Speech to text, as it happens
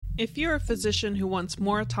If you're a physician who wants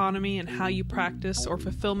more autonomy in how you practice or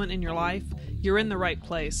fulfillment in your life, you're in the right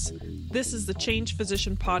place. This is the Change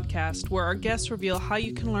Physician podcast, where our guests reveal how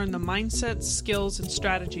you can learn the mindsets, skills, and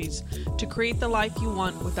strategies to create the life you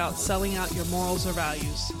want without selling out your morals or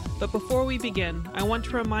values. But before we begin, I want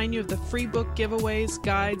to remind you of the free book giveaways,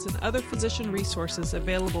 guides, and other physician resources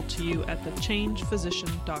available to you at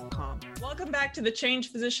thechangephysician.com. Welcome back to the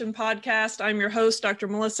Change Physician podcast. I'm your host, Dr.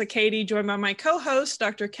 Melissa Cady, joined by my co-host,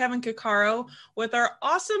 Dr. Kevin Caccaro, with our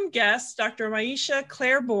awesome guest, Dr. Maiysha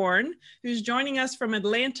Clairborne, who's joining us from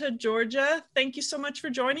Atlanta, Georgia. Thank you so much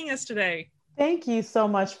for joining us today. Thank you so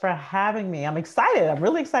much for having me. I'm excited. I'm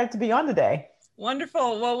really excited to be on today.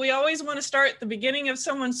 Wonderful. Well, we always want to start at the beginning of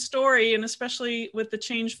someone's story, and especially with the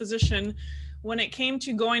Change Physician. When it came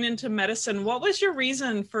to going into medicine, what was your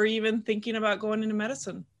reason for even thinking about going into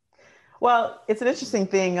medicine? Well, it's an interesting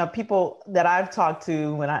thing. People that I've talked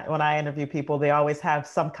to when I interview people, they always have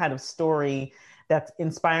some kind of story that's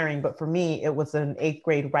inspiring. But for me, it was an 8th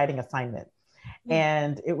grade writing assignment.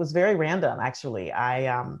 And it was very random, actually.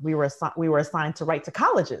 We were assigned to write to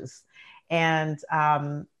colleges. And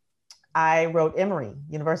I wrote Emory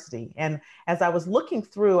University. And as I was looking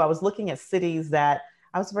through, I was looking at cities that,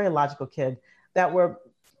 I was a very logical kid, that were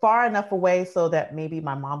far enough away so that maybe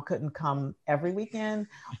my mom couldn't come every weekend,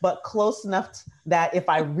 but close enough that if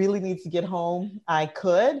I really need to get home, I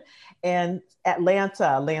could. And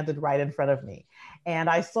Atlanta landed right in front of me. And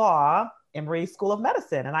I saw Emory School of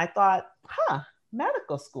Medicine. And I thought,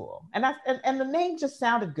 medical school. And the name just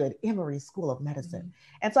sounded good, Emory School of Medicine.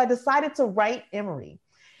 And so I decided to write Emory.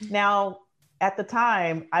 Now, at the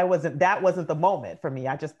time, that wasn't the moment for me.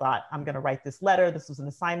 I just thought, I'm going to write this letter. This was an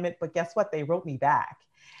assignment, but guess what? They wrote me back.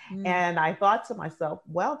 And I thought to myself,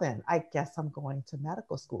 well, then I guess I'm going to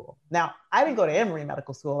medical school. Now, I didn't go to Emory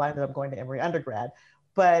Medical School. I ended up going to Emory undergrad,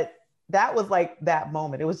 but that was like that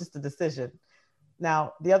moment. It was just a decision.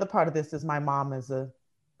 Now, the other part of this is my mom is a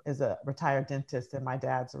retired dentist and my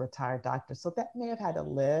dad's a retired doctor. So that may have had a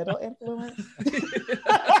little influence.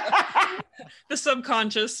 The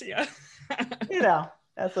subconscious, yeah.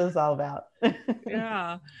 That's what it's all about.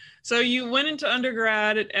 Yeah. So you went into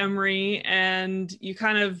undergrad at Emory and you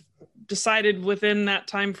kind of decided within that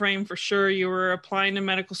time frame for sure you were applying to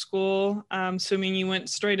medical school. Assuming you went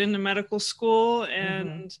straight into medical school,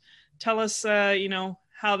 and tell us,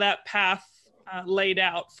 how that path laid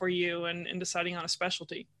out for you and deciding on a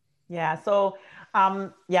specialty. Yeah. So,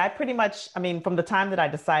 I pretty much, from the time that I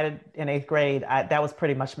decided in 8th grade, that was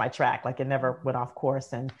pretty much my track. Like it never went off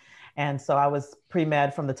course. And so I was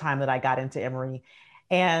pre-med from the time that I got into Emory.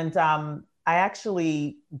 And I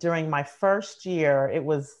actually, during my first year,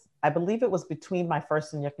 I believe it was between my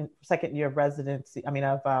first and second year of residency,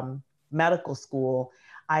 medical school,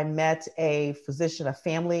 I met a physician, a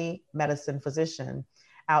family medicine physician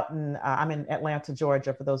out I'm in Atlanta,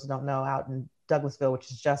 Georgia, for those who don't know, out in Douglasville,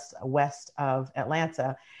 which is just west of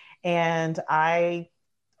Atlanta. And I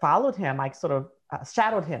followed him. I sort of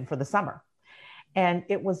shadowed him for the summer. And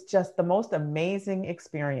it was just the most amazing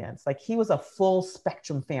experience. Like he was a full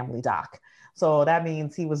spectrum family doc. So that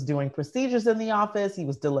means he was doing procedures in the office. He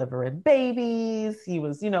was delivering babies. He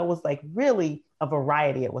was, it was like really a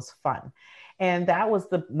variety. It was fun. And that was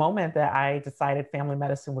the moment that I decided family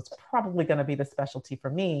medicine was probably going to be the specialty for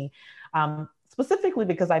me, specifically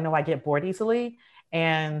because I know I get bored easily.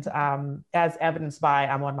 And as evidenced by,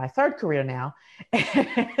 I'm on my 3rd career now.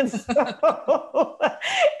 And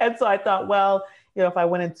so I thought, well, if I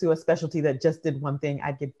went into a specialty that just did one thing,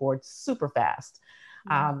 I'd get bored super fast.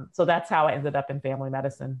 So that's how I ended up in family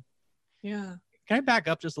medicine. Yeah. Can I back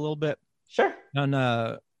up just a little bit? Sure.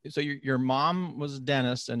 So your mom was a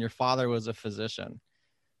dentist and your father was a physician.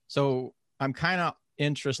 So I'm kind of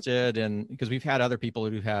interested in, because we've had other people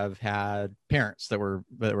who have had parents that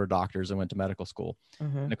were doctors and went to medical school.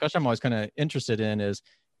 And the question I'm always kind of interested in is,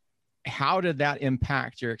 how did that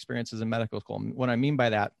impact your experiences in medical school? And what I mean by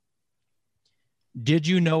that, did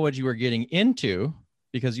you know what you were getting into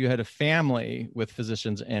because you had a family with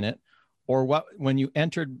physicians in it? Or when you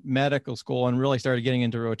entered medical school and really started getting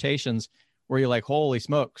into rotations, were you like, holy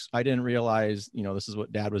smokes, I didn't realize, this is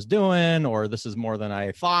what dad was doing, or this is more than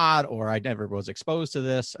I thought, or I never was exposed to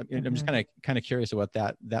this. I'm just kind of curious what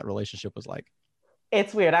that relationship was like.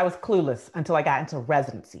 It's weird. I was clueless until I got into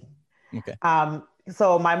residency. Okay.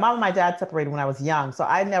 So my mom and my dad separated when I was young. So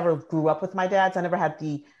I never grew up with my dads. I never had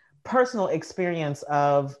the personal experience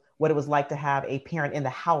of what it was like to have a parent in the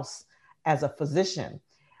house as a physician.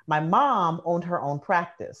 My mom owned her own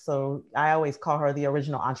practice. So I always call her the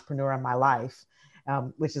original entrepreneur in my life,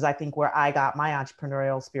 which is, I think, where I got my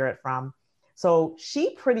entrepreneurial spirit from. So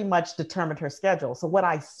she pretty much determined her schedule. So what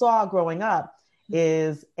I saw growing up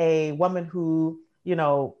is a woman who, you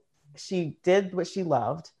know, she did what she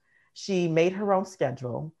loved. She made her own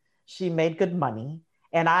schedule. She made good money.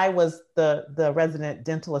 And I was the resident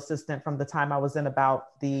dental assistant from the time I was in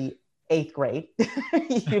about the 8th grade,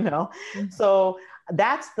 you know? So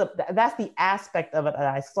that's the aspect of it that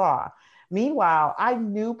I saw. Meanwhile, I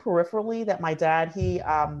knew peripherally that my dad, he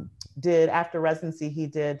did, after residency, he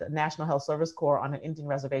did National Health Service Corps on an Indian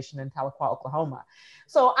reservation in Tahlequah, Oklahoma.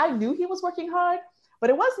 So I knew he was working hard, but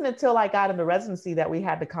it wasn't until I got into residency that we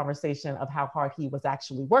had the conversation of how hard he was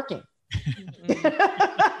actually working.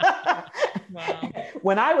 Wow.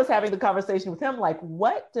 When I was having the conversation with him, like,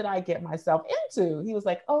 what did I get myself into? He was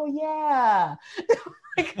like, oh yeah.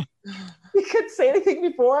 Like, he couldn't say anything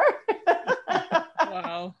before.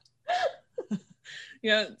 Wow.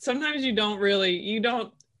 Yeah, sometimes you don't really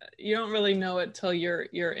know it till you're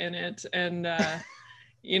in it. And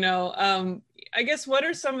you know, I guess, what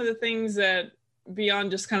are some of the things that,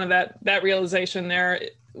 beyond just kind of that realization there,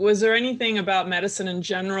 was there anything about medicine in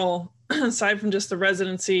general, aside from just the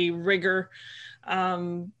residency rigor,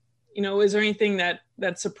 you know, is there anything that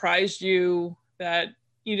surprised you that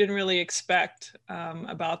you didn't really expect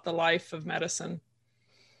about the life of medicine?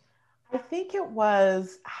 I think it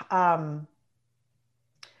was, for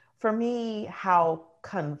me, how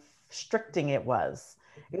constricting it was.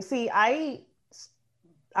 You see, I'm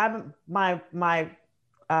my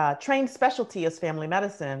trained specialty is family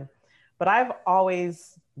medicine, but I've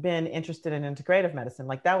always been interested in integrative medicine.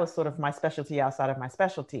 Like, that was sort of my specialty outside of my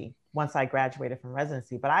specialty once I graduated from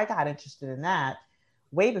residency. But I got interested in that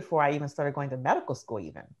way before I even started going to medical school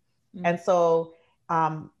even. Mm-hmm. And so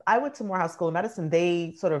I went to Morehouse School of Medicine.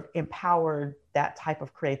 They sort of empowered that type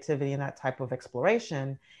of creativity and that type of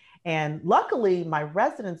exploration. And luckily, my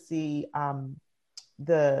residency, my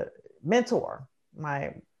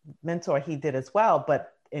mentor, he did as well.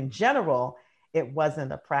 But in general, it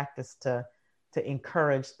wasn't a practice to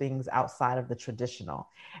encourage things outside of the traditional.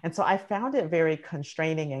 And so I found it very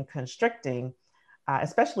constraining and constricting,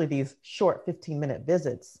 especially these short 15-minute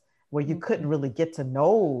visits where you couldn't really get to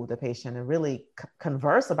know the patient and really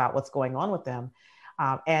converse about what's going on with them.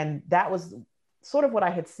 And that was sort of what I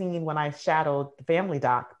had seen when I shadowed the family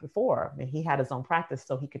doc before. I mean, he had his own practice,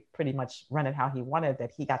 so he could pretty much run it how he wanted,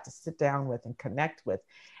 that he got to sit down with and connect with.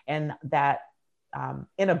 And that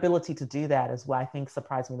inability to do that is what I think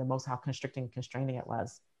surprised me the most, how constricting and constraining it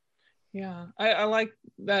was. Yeah, I like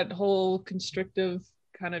that whole constrictive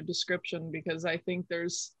kind of description, because I think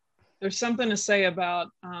there's something to say about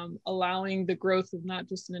allowing the growth of not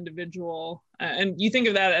just an individual. And you think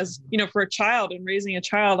of that as, you know, for a child and raising a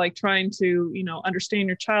child, like trying to, you know, understand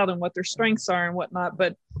your child and what their strengths are and whatnot.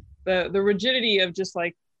 But the rigidity of just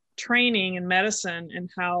like training in medicine, and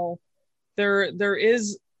how there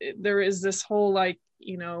is this whole, like,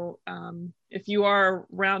 you know, if you are a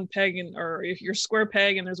round peg or if you're a square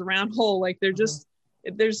peg and there's a round hole, like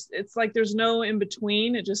it's like there's no in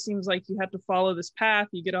between. It just seems like you have to follow this path.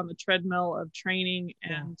 You get on the treadmill of training,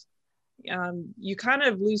 and you kind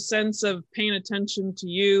of lose sense of paying attention to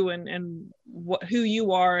you and who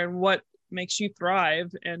you are and what makes you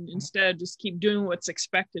thrive, and instead just keep doing what's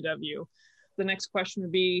expected of you. The next question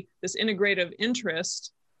would be this integrative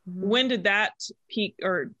interest. Mm-hmm. When did that peak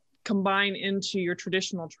or combine into your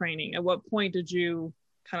traditional training? At what point did you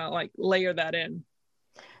kind of like layer that in?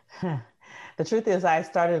 The truth is, I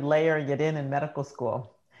started layering it in medical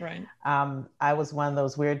school. Right. I was one of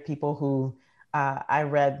those weird people who I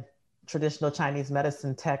read traditional Chinese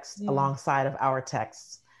medicine texts alongside of our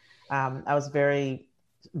texts. I was very,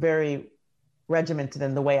 very regimented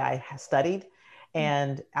in the way I studied.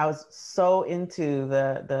 And I was so into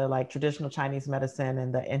the like traditional Chinese medicine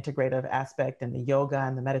and the integrative aspect and the yoga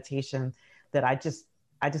and the meditation that I just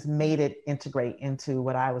made it integrate into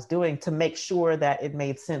what I was doing to make sure that it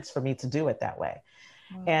made sense for me to do it that way.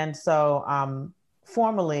 Wow. And so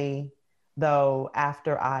formally, though,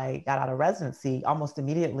 after I got out of residency, almost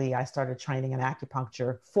immediately I started training in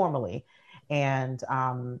acupuncture formally, and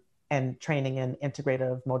training in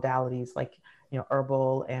integrative modalities like, you know,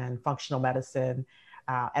 herbal and functional medicine.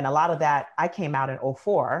 And a lot of that, I came out in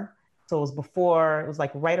 2004. So it was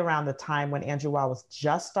like right around the time when Andrew Weil was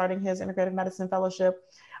just starting his integrative medicine fellowship.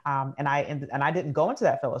 And I didn't go into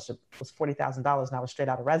that fellowship. It was $40,000 and I was straight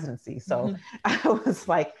out of residency. So I was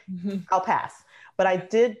like, I'll pass. But I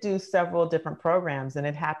did do several different programs, and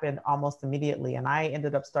it happened almost immediately. And I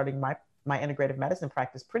ended up starting my integrative medicine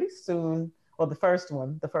practice pretty soon. Well, the first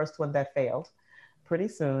one that failed pretty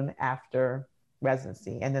soon after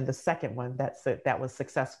residency. And then the second one that was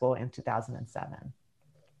successful in 2007.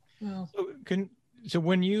 Wow. So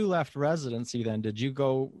when you left residency, then did you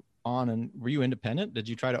go on and were you independent? Did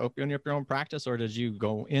you try to open up your own practice, or did you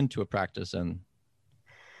go into a practice and?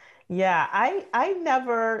 Yeah, I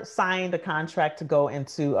never signed a contract to go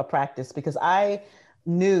into a practice because I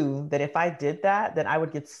knew that if I did that, then I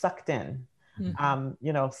would get sucked in.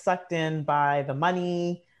 Sucked in by the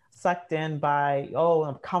money, sucked in by, oh,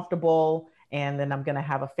 I'm comfortable, and then I'm gonna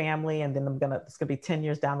have a family, and then it's gonna be 10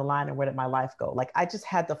 years down the line, and where did my life go? Like, I just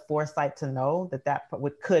had the foresight to know that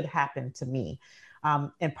could happen to me.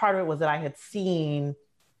 And part of it was that I had seen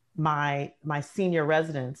my senior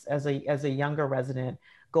residents as a younger resident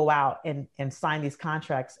go out and sign these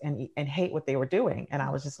contracts and hate what they were doing. And I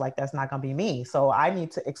was just like, that's not going to be me. So I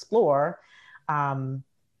need to explore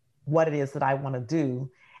what it is that I want to do.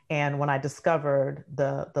 And when I discovered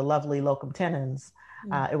the lovely locum tenens,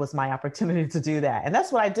 it was my opportunity to do that. And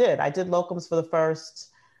that's what I did. I did locums for the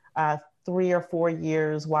first 3 or 4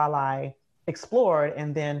 years while I explored,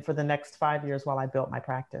 and then for the next 5 years while I built my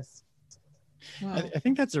practice. Wow. I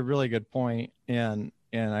think that's a really good point. And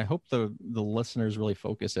I hope the listeners really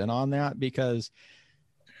focus in on that, because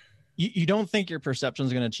you don't think your perception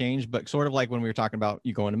is going to change, but sort of like when we were talking about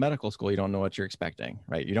you go into medical school, you don't know what you're expecting,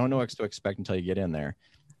 right? You don't know what to expect until you get in there.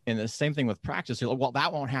 And the same thing with practice. You're like, well,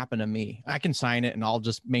 that won't happen to me. I can sign it and I'll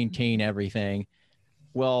just maintain everything.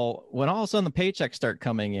 Well, when all of a sudden the paychecks start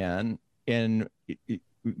coming in, and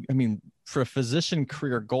I mean, for a physician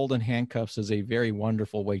career, golden handcuffs is a very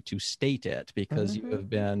wonderful way to state it, because you have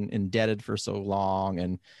been indebted for so long,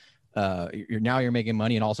 and you're making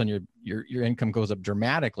money, and all of a sudden your income goes up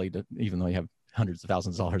dramatically, even though you have hundreds of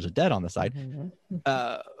thousands of dollars of debt on the side.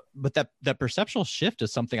 But that perceptual shift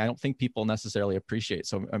is something I don't think people necessarily appreciate.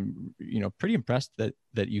 So I'm pretty impressed that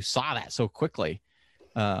you saw that so quickly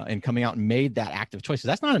and coming out and made that active choice.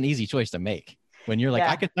 That's not an easy choice to make. When you're like,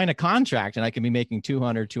 I could sign a contract and I could be making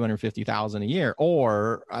 250,000 a year,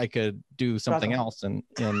 or I could do something else, and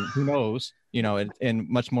who knows, and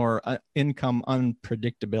much more income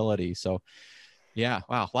unpredictability. So yeah,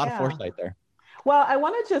 wow, a lot of foresight there. Well, I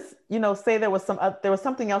want to just, say there was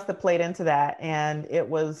something else that played into that, and it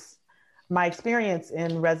was my experience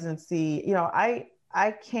in residency.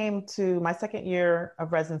 I came to my second year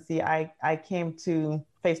of residency. I came to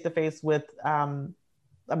face with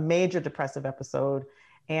a major depressive episode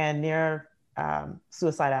and near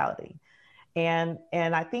suicidality. And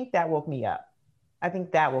I think that woke me up. I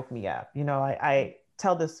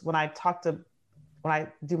tell this when I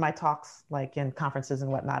do my talks, like in conferences and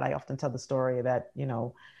whatnot, I often tell the story that,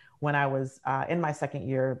 when I was in my second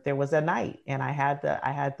year, there was a night, and I had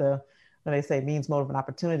the, when they say means, motive, and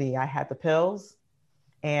opportunity, I had the pills,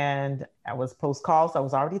 and I was post-call, so I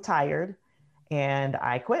was already tired, and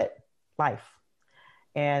I quit life.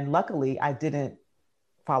 And luckily, I didn't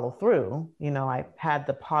follow through. I had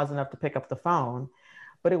the pause enough to pick up the phone.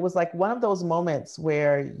 But it was like one of those moments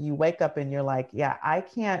where you wake up and you're like, yeah,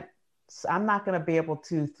 I'm not going to be able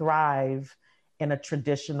to thrive in a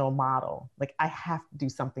traditional model. Like, I have to do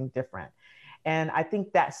something different. And I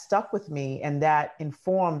think that stuck with me, and that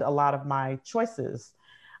informed a lot of my choices.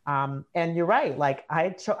 And you're right. Like, I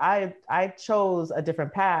chose a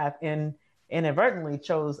different path, and inadvertently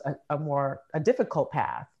chose a difficult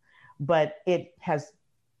path, but it has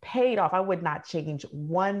paid off. I would not change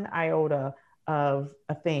one iota of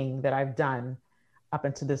a thing that I've done up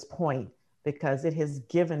until this point, because it has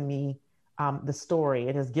given me the story.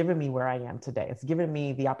 It has given me where I am today. It's given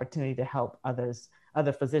me the opportunity to help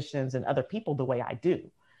other physicians and other people the way I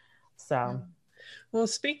do. So. Well,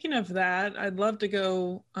 speaking of that, I'd love to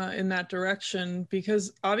go in that direction,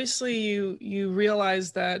 because obviously you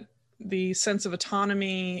realize that the sense of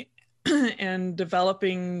autonomy and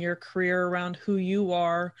developing your career around who you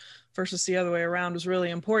are versus the other way around was really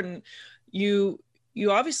important. You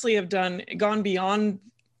obviously have gone beyond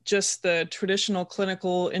just the traditional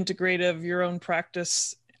clinical integrative, your own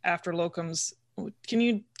practice after locums. Can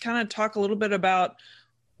you kind of talk a little bit about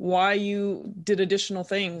why you did additional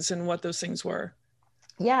things and what those things were?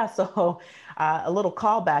 Yeah, so a little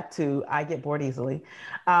callback to I get bored easily.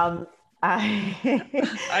 I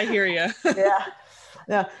hear you.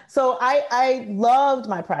 Yeah. So I loved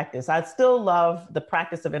my practice. I still love the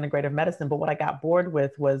practice of integrative medicine, but what I got bored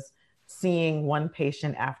with was seeing one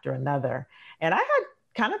patient after another. And I had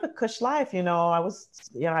kind of a cush life.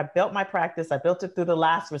 I built my practice. I built it through the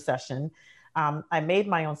last recession. I made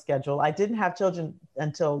my own schedule. I didn't have children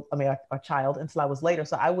a child until I was later.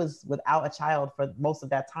 So I was without a child for most of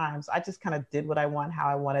that time. So I just kind of did what I want, how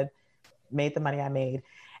I wanted, made the money I made.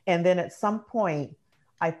 And then at some point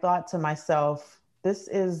I thought to myself,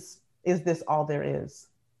 is this all there is?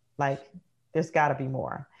 Like, there's gotta be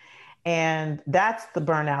more. And that's the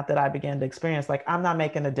burnout that I began to experience. Like, I'm not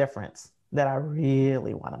making a difference. that I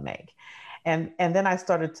really want to make. And then I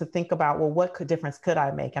started to think about, well, what difference could I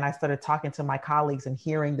make? And I started talking to my colleagues and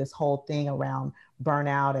hearing this whole thing around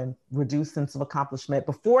burnout and reduced sense of accomplishment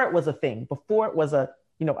before it was a thing, before it was a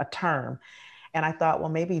term. And I thought, well,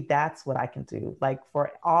 maybe that's what I can do. Like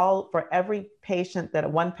for every patient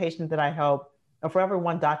one patient that I help, or for every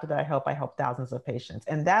one doctor that I help thousands of patients.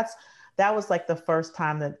 And that was like the first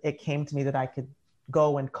time that it came to me that I could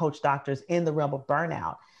go and coach doctors in the realm of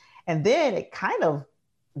burnout. And then it kind of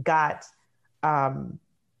got,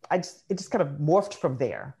 it just kind of morphed from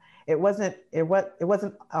there. It wasn't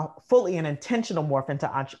fully an intentional morph into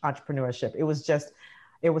entrepreneurship. It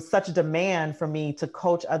was such a demand for me to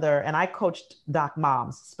coach and I coached doc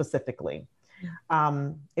moms specifically.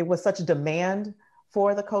 It was such a demand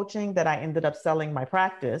for the coaching that I ended up selling my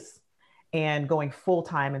practice and going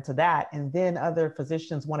full-time into that. And then other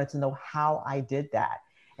physicians wanted to know how I did that.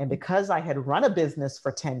 And because I had run a business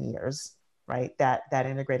for 10 years, right, that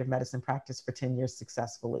integrative medicine practice for 10 years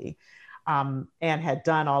successfully, and had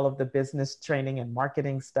done all of the business training and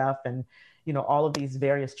marketing stuff and, all of these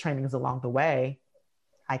various trainings along the way,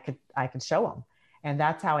 I could show them. And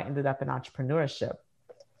that's how I ended up in entrepreneurship.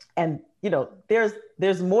 And,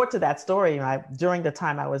 there's more to that story. During the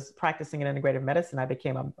time I was practicing in integrative medicine, I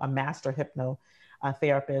became a master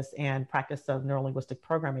hypnotherapist and practiced of neurolinguistic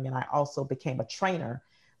programming. And I also became a trainer.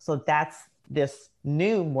 So that's this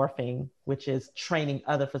new morphing, which is training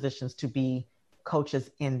other physicians to be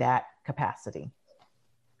coaches in that capacity.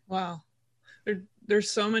 Wow.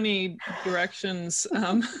 There's so many directions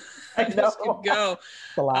I this could go.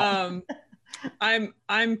 A lot.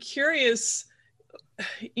 I'm curious,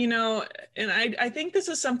 and I think this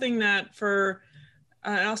is something that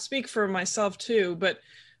I'll speak for myself too, but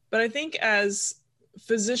I think as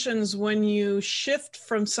physicians, when you shift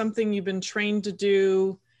from something you've been trained to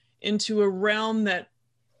do into a realm that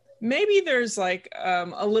maybe there's like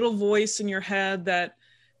a little voice in your head that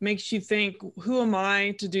makes you think, who am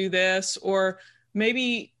I to do this? Or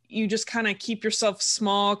maybe you just kind of keep yourself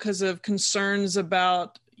small because of concerns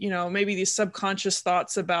about, maybe these subconscious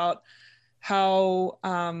thoughts about how,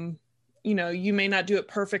 you may not do it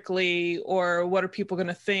perfectly, or what are people going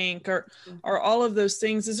to think, or all of those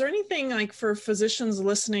things. Is there anything like for physicians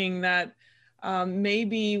listening that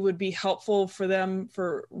maybe would be helpful for them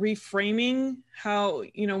for reframing how,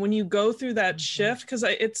 when you go through that shift? Because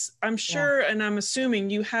I'm sure, and I'm assuming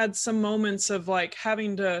you had some moments of like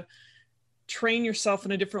having to train yourself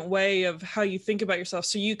in a different way of how you think about yourself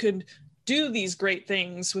so you could do these great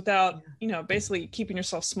things without, basically keeping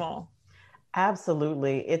yourself small.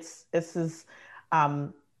 Absolutely. This is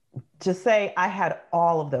to say I had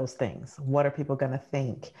all of those things. What are people going to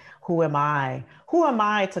think? Who am I? Who am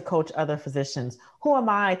I to coach other physicians? Who am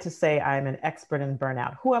I to say I'm an expert in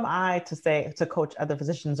burnout? Who am I to coach other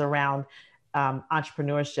physicians around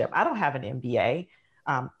entrepreneurship? I don't have an MBA.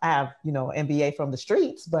 I have, MBA from the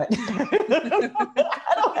streets, but I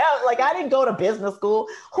don't have, I didn't go to business school.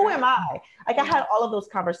 Who am I? I had all of those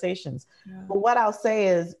conversations. Yeah. But what I'll say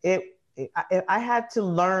is I had to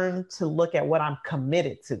learn to look at what I'm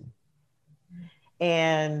committed to.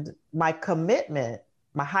 And my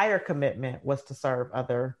higher commitment was to serve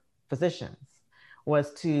other physicians,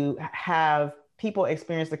 was to have people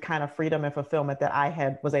experience the kind of freedom and fulfillment that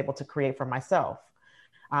I was able to create for myself.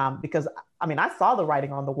 Because I saw the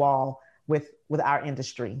writing on the wall with our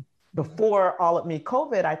industry before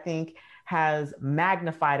COVID, I think, has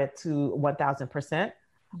magnified it to 1000%.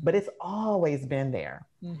 But it's always been there.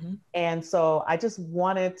 Mm-hmm. And so I just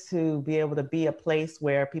wanted to be able to be a place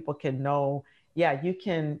where people can know, you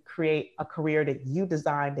can create a career that you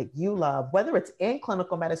design, that you love, whether it's in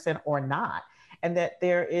clinical medicine or not. And that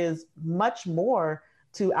there is much more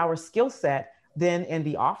to our skill set than in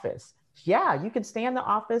the office. You can stay in the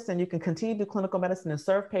office and you can continue to do clinical medicine and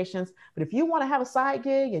serve patients. But if you want to have a side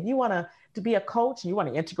gig and you want to be a coach and you want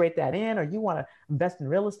to integrate that in, or you want to invest in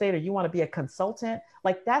real estate, or you want to be a consultant,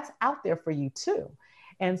 that's out there for you too.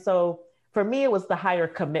 And so for me, it was the higher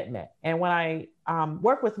commitment. And when I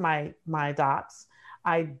work with my docs,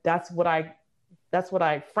 that's what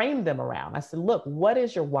I framed them around. I said, look, what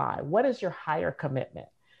is your why? What is your higher commitment?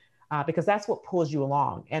 Because that's what pulls you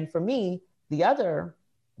along. And for me, the other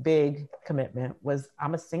big commitment was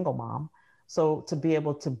I'm a single mom. So to be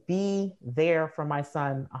able to be there for my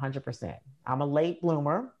son 100%. I'm a late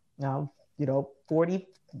bloomer,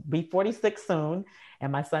 be 46 soon,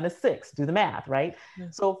 and my son is 6. Do the math, right? Mm-hmm.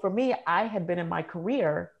 So for me, I had been in my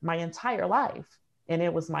career my entire life, and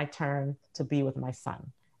it was my turn to be with my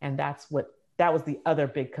son. And that was the other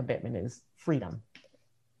big commitment, is freedom.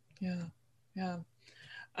 Yeah.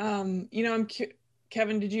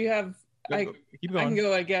 Kevin, did you have Keep I going. can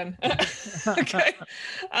go again. Okay.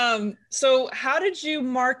 So how did you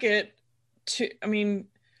market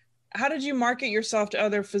how did you market yourself to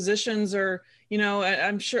other physicians, or,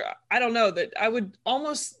 I'm sure, I don't know, that I would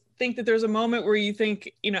almost think that there's a moment where you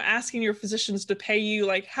think, asking your physicians to pay you,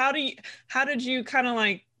 like, how did you kind of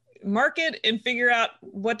like market and figure out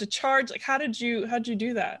what to charge? Like, how'd you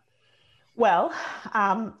do Well,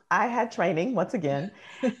 I had training once again.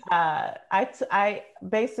 I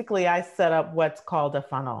basically I set up what's called a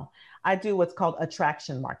funnel. I do what's called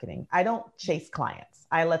attraction marketing. I don't chase clients.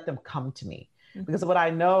 I let them come to me, because what I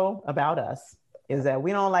know about us is that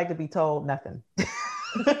we don't like to be told nothing.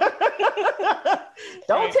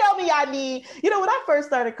 Don't tell me I need, when I first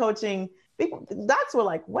started coaching, docs were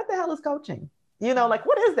like, what the hell is coaching? Like,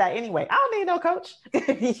 what is that anyway? I don't need no coach,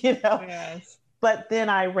 Yes. But then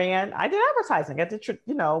I did advertising. I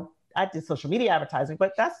did social media advertising,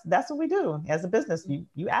 but that's what we do as a business.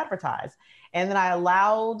 You advertise. And then I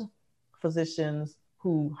allowed physicians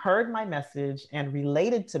who heard my message and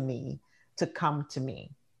related to me to come to me.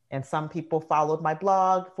 And some people followed my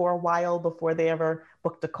blog for a while before they ever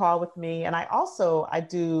booked a call with me. And I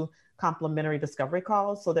do complimentary discovery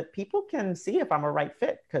calls so that people can see if I'm a right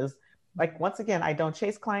fit. Because, like, once again, I don't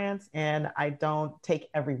chase clients and I don't take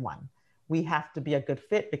everyone. We have to be a good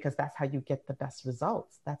fit, because that's how you get the best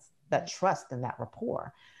results. That's that trust and that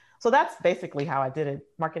rapport. So that's basically how I did it.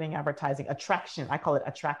 Marketing, advertising, attraction. I call it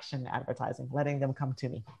attraction advertising, letting them come to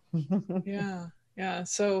me. Yeah. Yeah.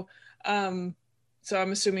 So I'm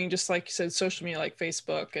assuming, just like you said, social media, like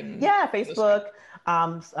Facebook and Facebook,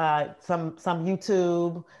 some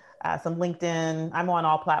YouTube, some LinkedIn. I'm on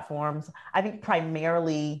all platforms. I think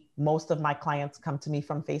primarily most of my clients come to me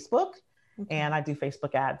from Facebook, and I do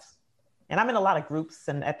Facebook ads. And I'm in a lot of groups,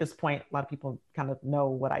 and at this point, a lot of people kind of know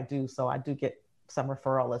what I do, so I do get some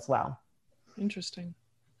referral as well. Interesting.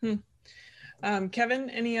 Kevin,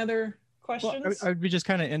 any other questions? Well, I'd be just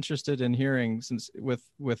kind of interested in hearing, since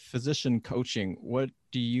with physician coaching, what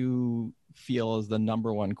do you feel is the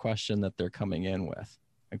number one question that they're coming in with?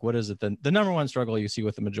 Like, what is it, the number one struggle you see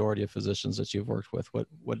with the majority of physicians that you've worked with?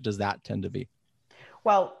 What does that tend to be?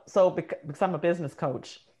 Well, so because I'm a business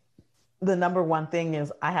coach, the number one thing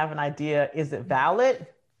is, I have an idea. Is it valid?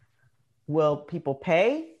 Will people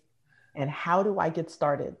pay? And how do I get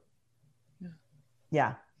started?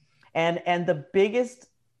 Yeah. And the biggest,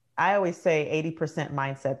 I always say 80%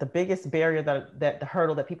 mindset, the biggest barrier that the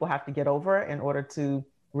hurdle that people have to get over in order to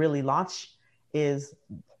really launch is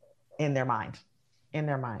in their mind. In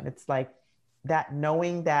their mind. It's like that,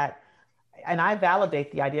 knowing that, and I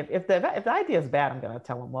validate the idea. If the idea is bad, I'm going to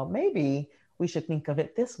tell them, well, maybe we should think of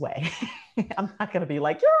it this way. I'm not going to be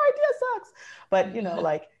like, your idea sucks, but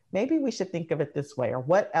like, maybe we should think of it this way, or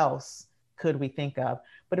what else could we think of?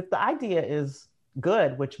 But if the idea is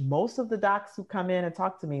good, which most of the docs who come in and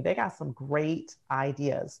talk to me, they got some great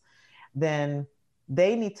ideas, then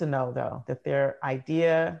they need to know, though, that their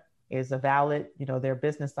idea is a valid, their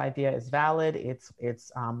business idea is valid.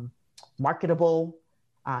 It's marketable.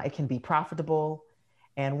 It can be profitable.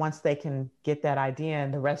 And once they can get that idea,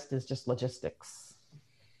 and the rest is just logistics.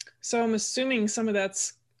 So I'm assuming some of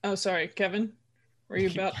that's, oh, sorry, Kevin, were you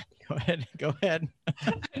about? Go ahead.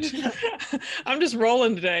 I'm just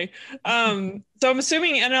rolling today. So I'm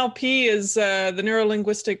assuming NLP is the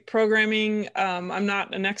neuro-linguistic programming. I'm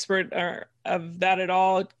not an expert of that at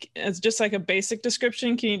all. It's just like a basic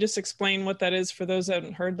description. Can you just explain what that is for those that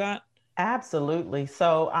haven't heard that? Absolutely.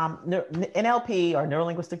 So NLP, or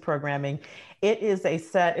neuro-linguistic programming,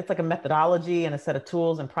 it's like a methodology and a set of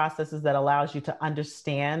tools and processes that allows you to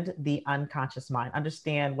understand the unconscious mind,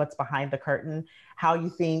 understand what's behind the curtain, how you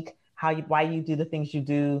think, why you do the things you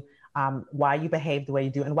do, why you behave the way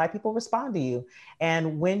you do, and why people respond to you.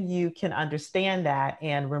 And when you can understand that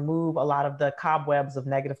and remove a lot of the cobwebs of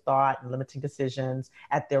negative thought and limiting decisions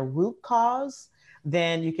at their root cause,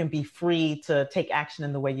 then you can be free to take action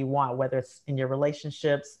in the way you want, whether it's in your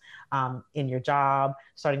relationships, in your job,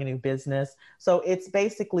 starting a new business. So it's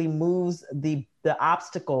basically moves the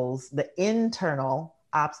obstacles, the internal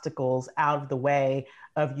obstacles, out of the way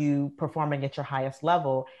of you performing at your highest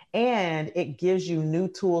level. And it gives you new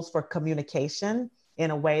tools for communication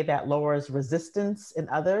in a way that lowers resistance in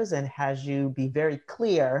others and has you be very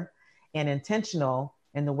clear and intentional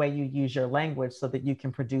in the way you use your language, so that you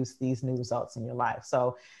can produce these new results in your life.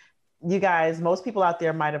 So you guys, most people out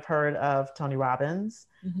there might have heard of Tony Robbins.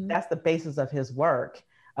 Mm-hmm. That's the basis of his work,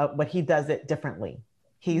 but he does it differently.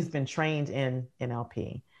 He's been trained in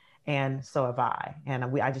NLP, and so have I.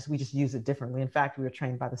 And we just use it differently. In fact, we were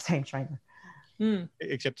trained by the same trainer.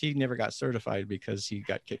 Except he never got certified because he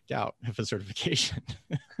got kicked out of a certification.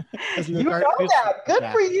 You know that. Good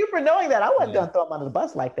for you for knowing that. I wasn't going to throw him under the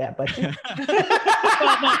bus like that, but you...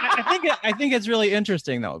 Well, no, I think it's really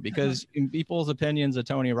interesting though, because in people's opinions of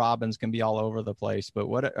Tony Robbins can be all over the place. But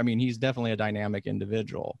he's definitely a dynamic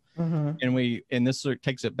individual. And this sort of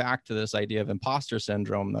takes it back to this idea of imposter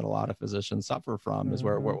syndrome that a lot of physicians suffer from, is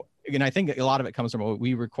where and I think a lot of it comes from what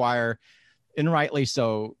we require, and rightly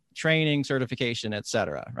so, training, certification, et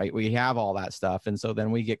cetera, right? We have all that stuff. And so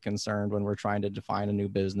then we get concerned when we're trying to define a new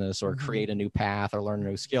business or create a new path or learn a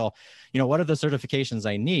new skill. What are the certifications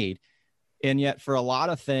I need? And yet for a lot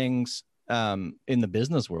of things in the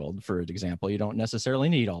business world, for example, you don't necessarily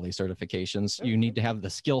need all these certifications. You need to have the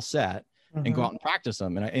skill set and go out and practice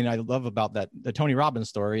them. And I love about that, the Tony Robbins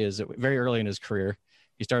story is that very early in his career,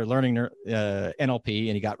 he started learning NLP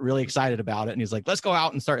and he got really excited about it. And he's like, let's go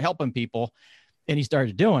out and start helping people. And he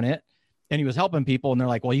started doing it and he was helping people. And they're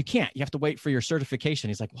like, well, you can't, you have to wait for your certification.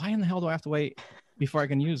 He's like, why in the hell do I have to wait before I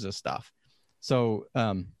can use this stuff? So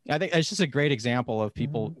I think it's just a great example of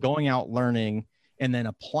people going out, learning, and then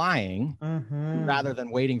applying rather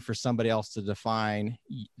than waiting for somebody else to define,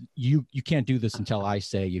 you can't do this until I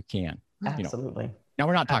say you can. Absolutely. Now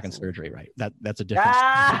we're not talking surgery, right? That's a different.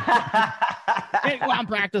 Can't go out and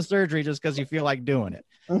practice surgery just because you feel like doing it.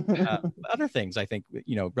 Other things, I think,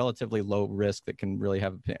 relatively low risk that can really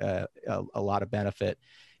have a lot of benefit.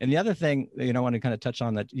 And the other thing, I want to kind of touch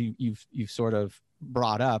on that you've sort of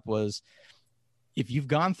brought up was, if you've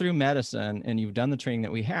gone through medicine and you've done the training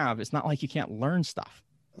that we have, it's not like you can't learn stuff.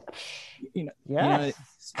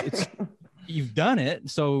 It's you've done it.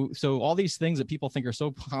 So all these things that people think are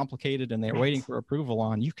so complicated and they're waiting for approval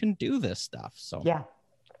on, you can do this stuff. So yeah,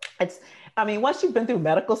 once you've been through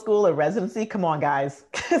medical school or residency, come on, guys,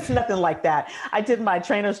 it's nothing like that. I did my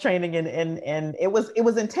trainer's training and it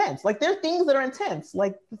was intense. Like there are things that are intense.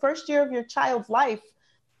 Like the first year of your child's life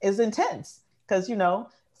is intense because,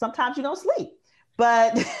 sometimes you don't sleep.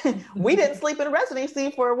 But we didn't sleep in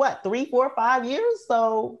residency for 3, 4, 5 years.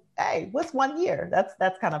 So, hey, what's 1 year?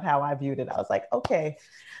 That's kind of how I viewed it. I was like, okay,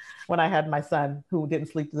 when I had my son who didn't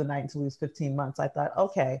sleep through the night until he was 15 months, I thought,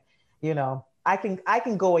 okay, I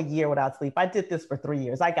can go a year without sleep. I did this for 3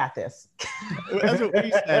 years. I got this. That's what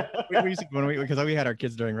we said. Because we had our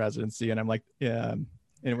kids during residency, and I'm like, yeah.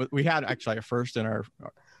 And we had actually our first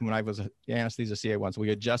when I was an anesthesia CA once,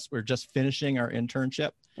 we're just finishing our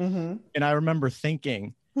internship. And I remember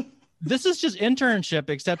thinking, this is just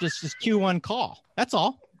internship, except it's just Q1 call. That's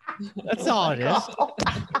all. That's all it is.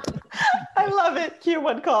 I love it.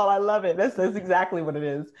 Q1 call. I love it. That's exactly what it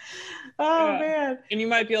is. Oh man. And you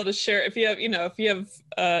might be able to share if you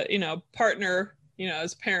have partner,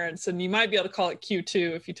 as parents, and you might be able to call it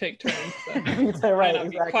Q2 if you take turns. So right, might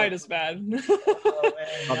not be quite as bad.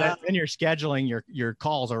 And you're scheduling your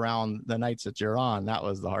calls around the nights that you're on. That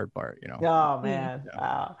was the hard part, Oh man. Yeah.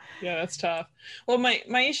 Wow. Yeah, that's tough. Well,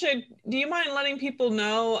 Maiysha, do you mind letting people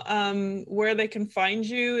know where they can find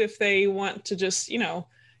you if they want to just,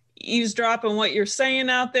 eavesdrop on what you're saying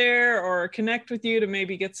out there or connect with you to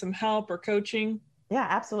maybe get some help or coaching? Yeah,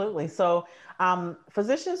 absolutely. So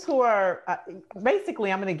physicians who are,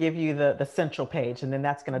 basically, I'm going to give you the central page, and then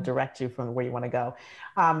that's going to direct you from where you want to go.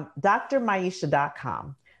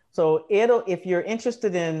 drmaiysha.com. So if you're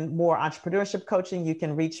interested in more entrepreneurship coaching, you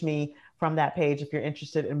can reach me from that page. If you're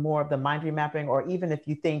interested in more of the mind remapping, or even if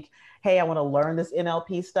you think, hey, I want to learn this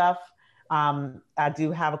NLP stuff, I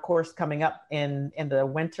do have a course coming up in the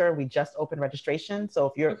winter. We just opened registration. So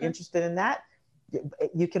if you're interested in that,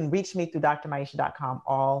 you can reach me through drmaiysha.com,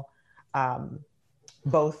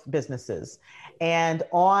 both businesses. And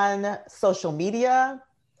on social media,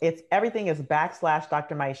 everything is /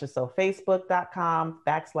 Dr. Maiysha. So facebook.com /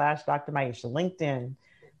 Dr. Maiysha, LinkedIn,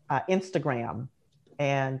 Instagram.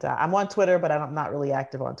 And I'm on Twitter, but I'm not really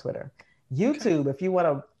active on Twitter. YouTube, if you want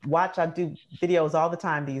to watch, I do videos all the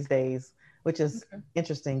time these days, which is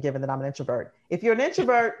interesting given that I'm an introvert. If you're an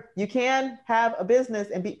introvert, you can have a business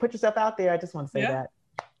and put yourself out there. I just want to say that.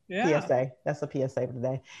 Yeah. PSA. That's a PSA for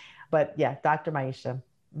today. But yeah, Dr. Maiysha.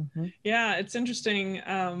 Yeah, it's interesting.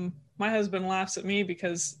 My husband laughs at me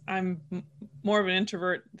because I'm more of an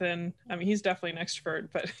introvert than, he's definitely an extrovert,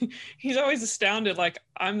 but he's always astounded. Like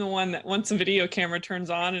I'm the one that once a video camera turns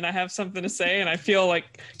on and I have something to say and I feel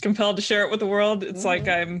like compelled to share it with the world. It's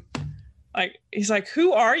he's like,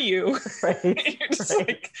 who are you? Right. You're just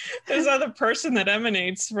like this other person that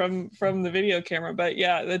emanates from the video camera. But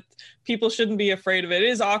yeah, that people shouldn't be afraid of it. It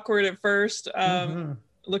is awkward at first,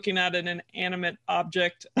 looking at an inanimate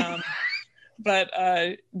object. But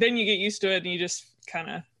then you get used to it and you just kind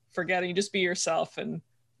of forget and you just be yourself and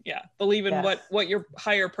believe in Yes. what your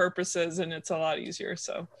higher purpose is, and it's a lot easier.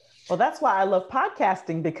 So, well, that's why I love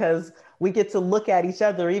podcasting, because we get to look at each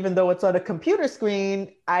other, even though it's on a computer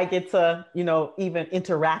screen. I get to, even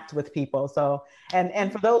interact with people. So,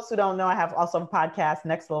 and for those who don't know, I have also a podcast,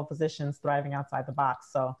 Next Level Physicians, Thriving Outside the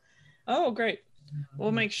Box. So, oh, great.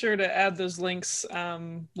 We'll make sure to add those links.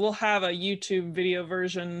 We'll have a YouTube video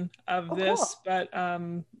version of this, cool. but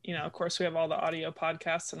of course we have all the audio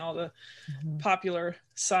podcasts and all the popular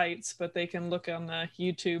sites, but they can look on the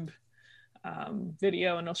YouTube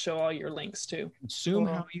video, and it'll show all your links too. Consume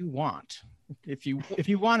how you want. If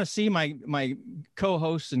you want to see my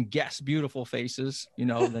co-hosts and guests' beautiful faces, then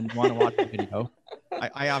you want to watch the video.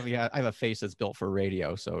 I have a face that's built for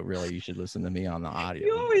radio, so really you should listen to me on the audio.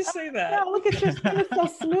 You always say that. Yeah, look at your skin; it's so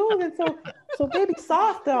smooth and so baby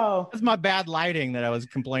soft, though. It's my bad lighting that I was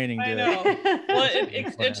complaining to. I know. Well,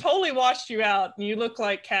 it totally washed you out, and you look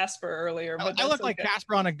like Casper earlier. But I look like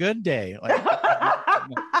Casper on a good day. Like,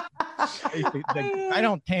 I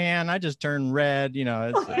don't tan. I just turn red. I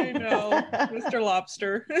know, Mr.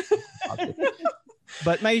 Lobster.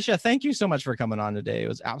 But Maiysha, thank you so much for coming on today. It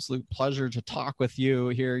was an absolute pleasure to talk with you,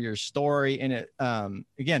 hear your story, and it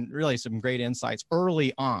again, really some great insights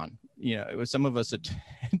early on. It was some of us that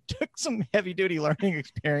took some heavy duty learning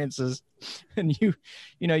experiences, and you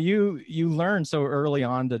learned so early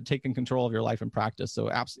on to take in control of your life and practice. So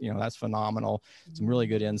that's phenomenal. Some really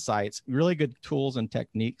good insights, really good tools and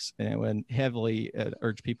techniques, and I would heavily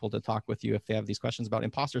urge people to talk with you if they have these questions about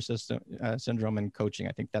imposter syndrome and coaching.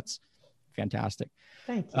 I think that's fantastic.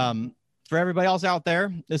 Thank you. For everybody else out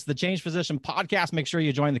there, this is the Change Physician podcast. Make sure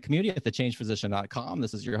you join the community at thechangephysician.com.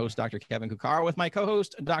 This is your host, Dr. Kevin Kukara, with my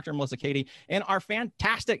co-host, Dr. Melissa Cady, and our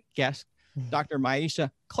fantastic guest, Dr. Maiysha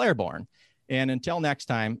Clairborne. And until next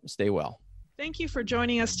time, stay well. Thank you for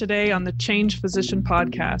joining us today on the Change Physician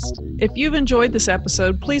podcast. If you've enjoyed this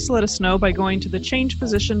episode, please let us know by going to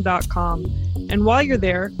thechangephysician.com. And while you're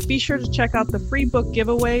there, be sure to check out the free book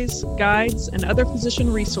giveaways, guides, and other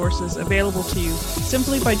physician resources available to you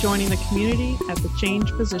simply by joining the community at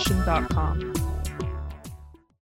thechangephysician.com.